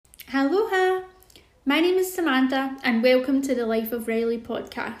Aloha! My name is Samantha and welcome to the Life of Reilly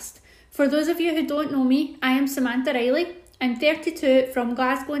podcast. For those of you who don't know me, I am Samantha Reilly. I'm 32 from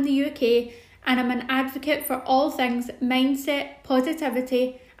Glasgow in the UK and I'm an advocate for all things mindset,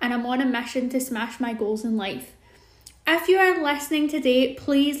 positivity, and I'm on a mission to smash my goals in life. If you are listening today,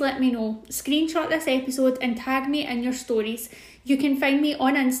 please let me know. Screenshot this episode and tag me in your stories. You can find me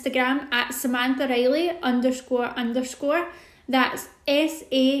on Instagram at Samantha Reilly __. That's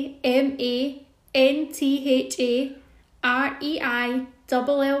SAMANTHAREILLY __.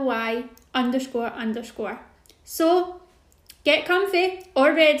 Get comfy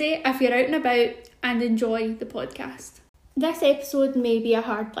or ready if you're out and about and enjoy the podcast. This episode may be a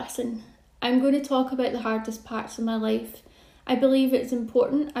hard listen. I'm going to talk about the hardest parts of my life. I believe it's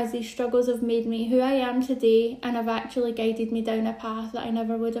important as these struggles have made me who I am today and have actually guided me down a path that I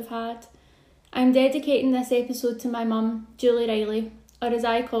never would have had. I'm dedicating this episode to my mum, Julie Reilly, or as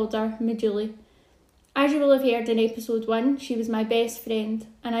I called her, my Julie. As you will have heard in episode 1, she was my best friend,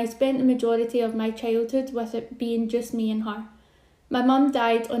 and I spent the majority of my childhood with it being just me and her. My mum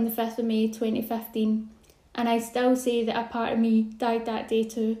died on the 5th of May 2015, and I still say that a part of me died that day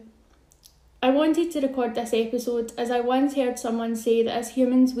too. I wanted to record this episode as I once heard someone say that as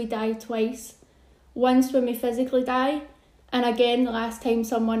humans we die twice. Once when we physically die, and again the last time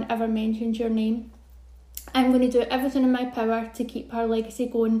someone ever mentioned your name. I'm going to do everything in my power to keep her legacy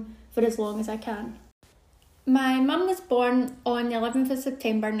going for as long as I can. My mum was born on the 11th of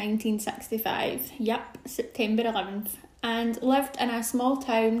September 1965, September 11th, and lived in a small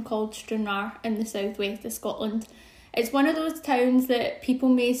town called Stranraer in the southwest of Scotland. It's one of those towns that people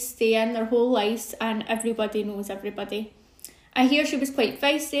may stay in their whole lives and everybody knows everybody. I hear she was quite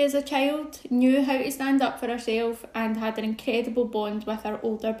feisty as a child, knew how to stand up for herself and had an incredible bond with her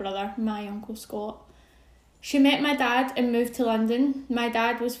older brother, my Uncle Scott. She met my dad and moved to London. My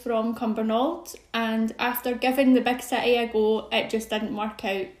dad was from Cumbernauld and after giving the big city a go, it just didn't work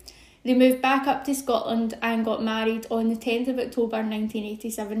out. They moved back up to Scotland and got married on the 10th of October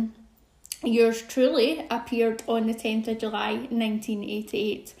 1987. Yours truly appeared on the 10th of July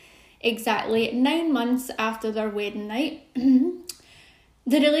 1988, exactly 9 months after their wedding night.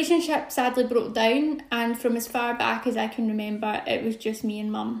 The relationship sadly broke down, and from as far back as I can remember, it was just me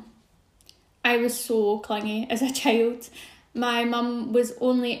and mum. I was so clingy as a child. My mum was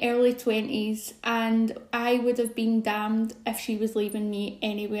only early 20s, and I would have been damned if she was leaving me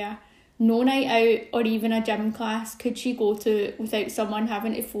anywhere. No night out or even a gym class could she go to without someone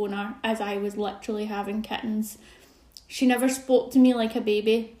having to phone her, as I was literally having kittens. She never spoke to me like a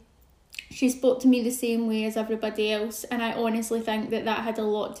baby. She spoke to me the same way as everybody else, and I honestly think that had a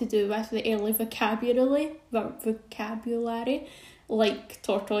lot to do with the early vocabulary, like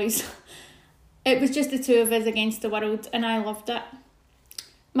tortoise. It was just the two of us against the world, and I loved it.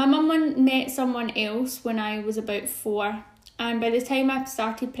 My mum met someone else when I was about 4. And by the time I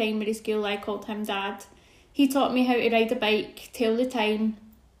started primary school, I called him Dad. He taught me how to ride a bike, tell the time,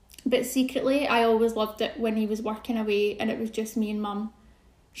 but secretly I always loved it when he was working away and it was just me and Mum.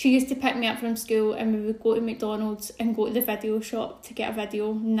 She used to pick me up from school and we would go to McDonald's and go to the video shop to get a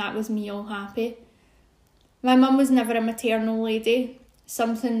video, and that was me all happy. My mum was never a maternal lady,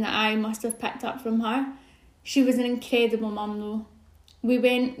 something that I must have picked up from her. She was an incredible mum though.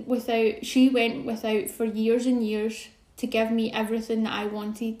 She went without for years and years to give me everything that I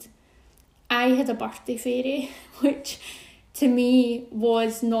wanted. I had a birthday fairy, which to me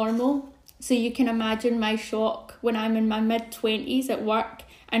was normal. So you can imagine my shock when I'm in my mid-20s at work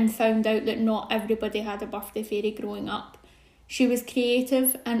and found out that not everybody had a birthday fairy growing up. She was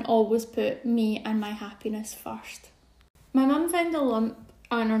creative and always put me and my happiness first. My mum found a lump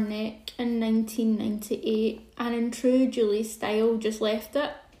on her neck in 1998 and in true Julie style just left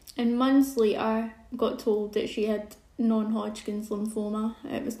it, and months later got told that she had non-Hodgkin's lymphoma.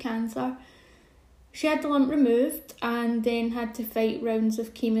 It was cancer. She had the lump removed and then had to fight rounds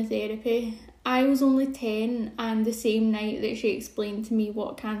of chemotherapy. I was only 10, and the same night that she explained to me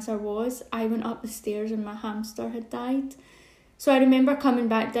what cancer was, I went up the stairs and my hamster had died. So I remember coming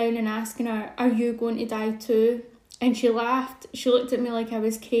back down and asking her, "Are you going to die too?" And she laughed. She looked at me like I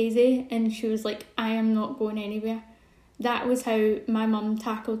was crazy and she was like, "I am not going anywhere." That was how my mum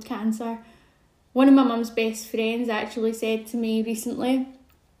tackled cancer. One of my mum's best friends actually said to me recently,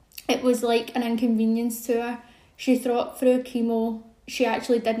 it was like an inconvenience to her. She fought through chemo. She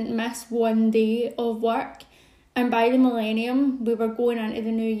actually didn't miss one day of work. And by the millennium, we were going into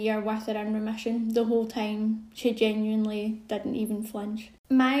the new year with her in remission. The whole time, she genuinely didn't even flinch.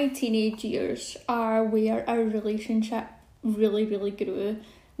 My teenage years are where our relationship really, really grew.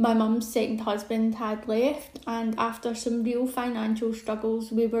 My mum's second husband had left, and after some real financial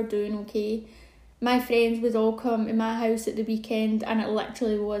struggles, we were doing okay. My friends would all come to my house at the weekend, and it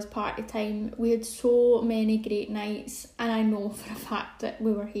literally was party time. We had so many great nights, and I know for a fact that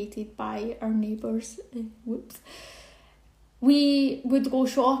we were hated by our neighbours. Whoops. We would go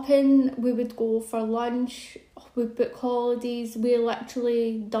shopping, we would go for lunch, we'd book holidays. We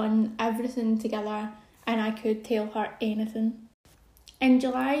literally done everything together, and I could tell her anything. In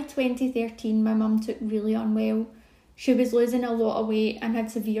July 2013, my mum took really unwell. She was losing a lot of weight and had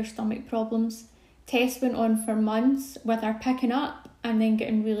severe stomach problems. Tests went on for months, with her picking up and then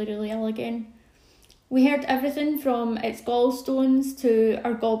getting really, really ill again. We heard everything from its gallstones to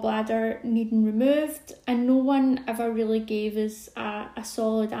our gallbladder needing removed, and no one ever really gave us a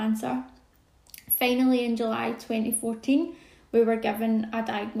solid answer. Finally, in July 2014, we were given a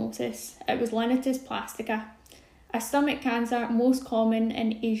diagnosis. It was linitis plastica, a stomach cancer most common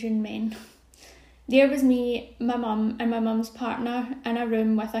in Asian men. There was me, my mum and my mum's partner in a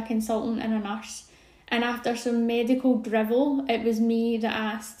room with a consultant and a nurse, and after some medical drivel, it was me that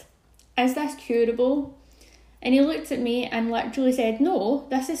asked, "Is this curable?" And he looked at me and literally said, "No,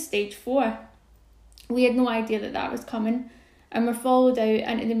 this is stage 4. We had no idea that was coming, and were followed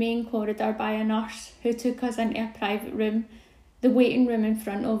out into the main corridor by a nurse who took us into a private room. The waiting room in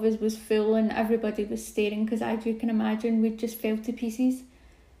front of us was full and everybody was staring because, as you can imagine, we'd just fell to pieces.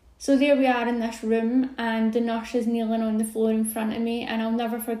 So there we are in this room, and the nurse is kneeling on the floor in front of me, and I'll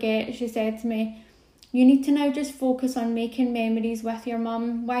never forget, she said to me, "You need to now just focus on making memories with your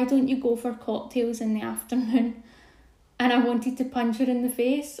mum. Why don't you go for cocktails in the afternoon?" And I wanted to punch her in the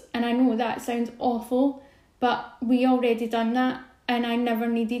face, and I know that sounds awful, but we already done that, and I never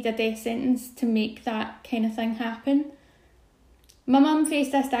needed a death sentence to make that kind of thing happen. My mum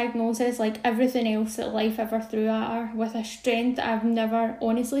faced this diagnosis like everything else that life ever threw at her, with a strength that I've never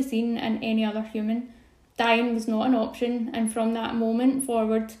honestly seen in any other human. Dying was not an option, and from that moment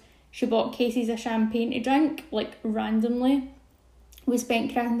forward, she bought cases of champagne to drink, like randomly. We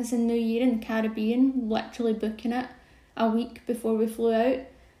spent Christmas and New Year in the Caribbean, literally booking it a week before we flew out,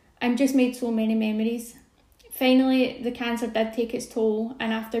 and just made so many memories. Finally, the cancer did take its toll,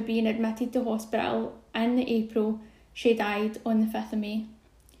 and after being admitted to hospital in April, she died on the 5th of May.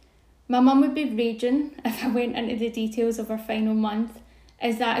 My mum would be raging if I went into the details of her final month,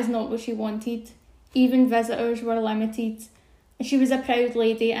 as that is not what she wanted. Even visitors were limited. She was a proud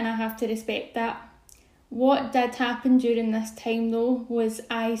lady, and I have to respect that. What did happen during this time though was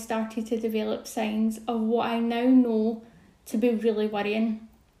I started to develop signs of what I now know to be really worrying.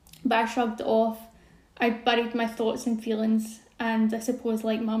 But I shrugged it off. I buried my thoughts and feelings, and I suppose,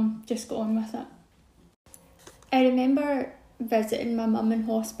 like mum, just got on with it. I remember visiting my mum in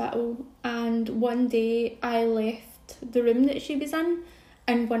hospital, and one day I left the room that she was in,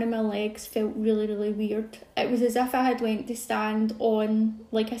 and one of my legs felt really, really weird. It was as if I had went to stand on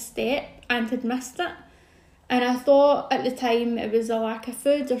like a step and had missed it. And I thought at the time it was a lack of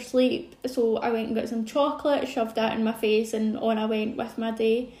food or sleep, so I went and got some chocolate, shoved that in my face, and on I went with my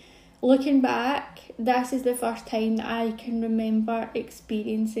day. Looking back, this is the first time that I can remember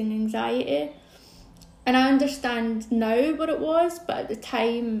experiencing anxiety. And I understand now what it was, but at the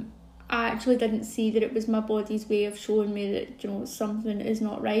time I actually didn't see that it was my body's way of showing me that, something is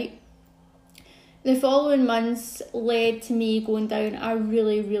not right. The following months led to me going down a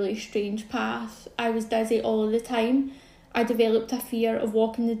really, really strange path. I was dizzy all the time. I developed a fear of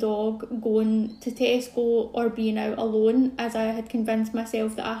walking the dog, going to Tesco or being out alone, as I had convinced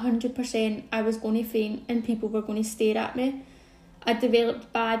myself that 100% I was going to faint and people were going to stare at me. I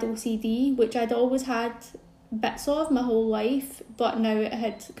developed bad OCD, which I'd always had bits of my whole life, but now it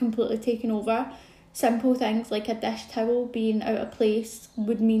had completely taken over. Simple things like a dish towel being out of place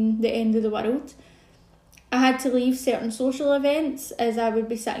would mean the end of the world. I had to leave certain social events as I would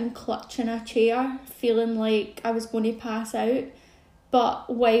be sitting clutching a chair, feeling like I was going to pass out, but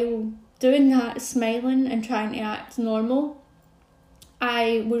while doing that, smiling and trying to act normal.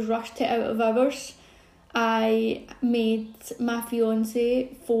 I was rushed to out of hours. I made my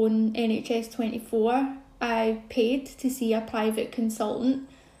fiance phone NHS 24. I paid to see a private consultant.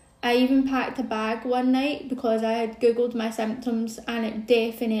 I even packed a bag one night because I had googled my symptoms, and it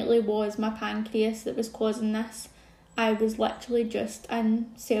definitely was my pancreas that was causing this. I was literally just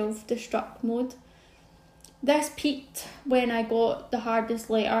in self-destruct mode. This peaked when I got the hardest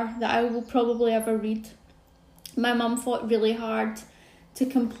letter that I will probably ever read. My mum fought really hard to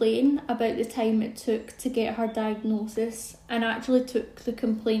complain about the time it took to get her diagnosis, and actually took the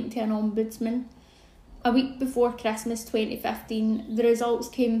complaint to an ombudsman. A week before Christmas 2015, the results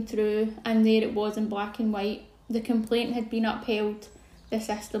came through, and there it was in black and white. The complaint had been upheld. the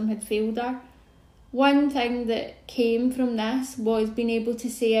system had failed her. One thing that came from this was being able to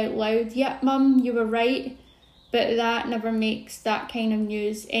say out loud, "Yep, Mum, you were right," but that never makes that kind of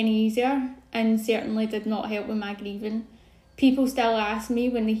news any easier, and certainly did not help with my grieving. People still ask me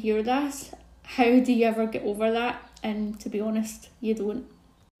when they hear this, how do you ever get over that? And to be honest, you don't.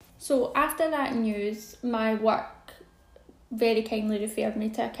 So after that news, my work very kindly referred me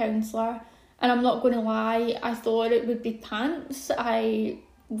to a counsellor, and I'm not going to lie, I thought it would be pants. I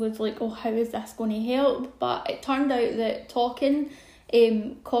was like, oh, how is this going to help? But it turned out that talking,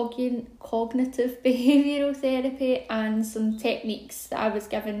 cognitive behavioural therapy and some techniques that I was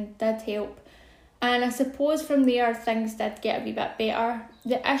given did help. And I suppose from there things did get a wee bit better.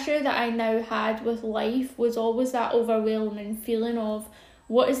 The issue that I now had with life was always that overwhelming feeling of,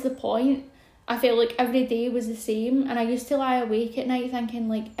 what is the point? I felt like every day was the same, and I used to lie awake at night thinking,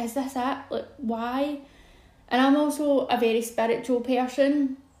 like, is this it? Like, why? And I'm also a very spiritual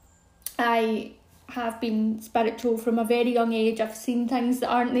person. I have been spiritual from a very young age. I've seen things that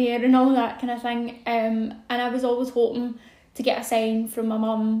aren't there and all that kind of thing. And I was always hoping to get a sign from my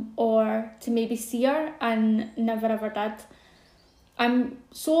mum or to maybe see her, and never ever did. I'm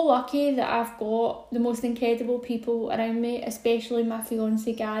so lucky that I've got the most incredible people around me, especially my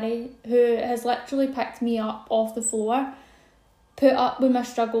fiancé Gary, who has literally picked me up off the floor, put up with my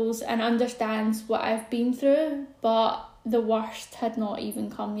struggles and understands what I've been through, but the worst had not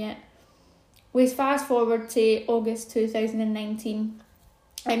even come yet. We fast forward to August 2019,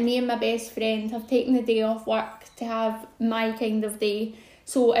 and me and my best friend have taken the day off work to have my kind of day.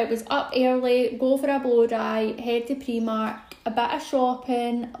 So it was up early, go for a blow dry, head to Primark, a bit of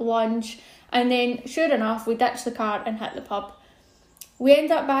shopping, lunch, and then sure enough we ditched the car and hit the pub. We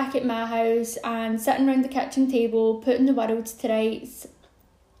end up back at my house and sitting around the kitchen table putting the world to rights,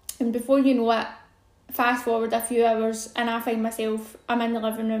 and before you know it, fast forward a few hours and I find myself, I'm in the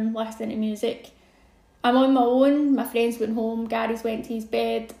living room listening to music. I'm on my own, my friends went home, Gary's went to his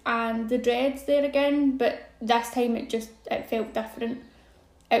bed, and the dread's there again, but this time it felt different.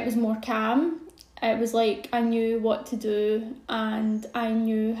 It was more calm. It was like I knew what to do, and I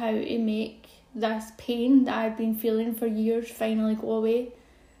knew how to make this pain that I'd been feeling for years finally go away.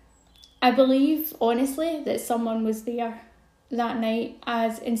 I believe, honestly, that someone was there that night,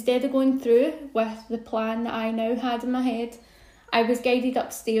 as instead of going through with the plan that I now had in my head, I was guided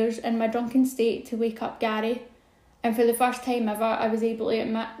upstairs in my drunken state to wake up Gary, and for the first time ever I was able to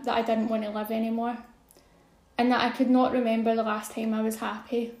admit that I didn't want to live anymore, and that I could not remember the last time I was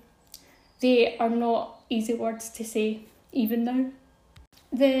happy. They are not easy words to say, even now.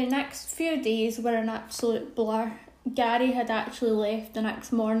 The next few days were an absolute blur. Gary had actually left the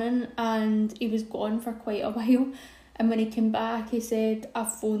next morning and he was gone for quite a while, and when he came back he said,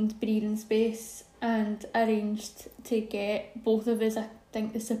 "I've phoned Breathing Space and arranged to get both of us, I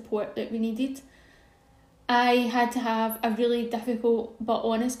think, the support that we needed." I had to have a really difficult but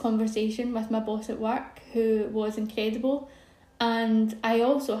honest conversation with my boss at work, who was incredible, and I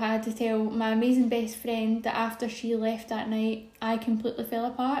also had to tell my amazing best friend that after she left that night, I completely fell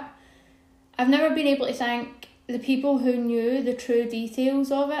apart. I've never been able to thank the people who knew the true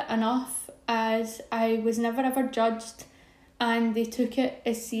details of it enough, as I was never ever judged and they took it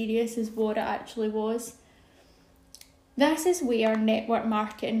as serious as what it actually was. This is where network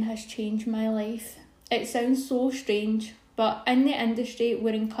marketing has changed my life. It sounds so strange, but in the industry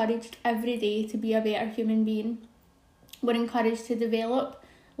we're encouraged every day to be a better human being. We're encouraged to develop,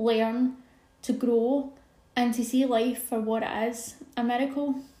 learn, to grow, and to see life for what it is, a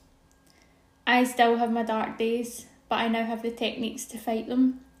miracle. I still have my dark days, but I now have the techniques to fight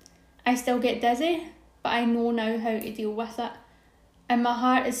them. I still get dizzy, but I know now how to deal with it. And my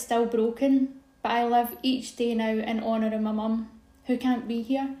heart is still broken, but I live each day now in honour of my mum, who can't be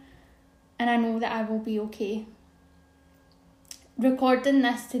here, and I know that I will be okay. Recording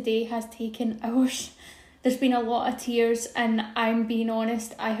this today has taken hours. There's been a lot of tears, and I'm being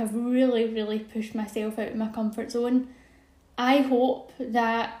honest, I have really pushed myself out of my comfort zone. I hope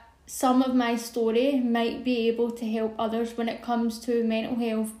that some of my story might be able to help others when it comes to mental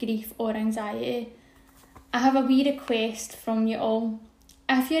health, grief or anxiety. I have a wee request from you all.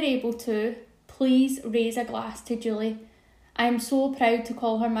 If you're able to, please raise a glass to Julie. I am so proud to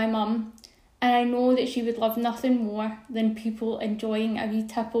call her my mum, and I know that she would love nothing more than people enjoying a wee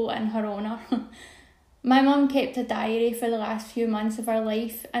tipple in her honour. My mum kept a diary for the last few months of her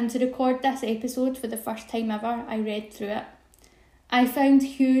life, and to record this episode for the first time ever, I read through it. I found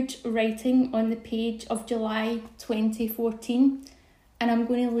huge writing on the page of July 2014, and I'm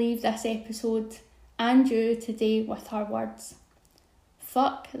going to leave this episode and you today with her words.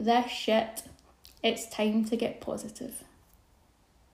 Fuck this shit. It's time to get positive.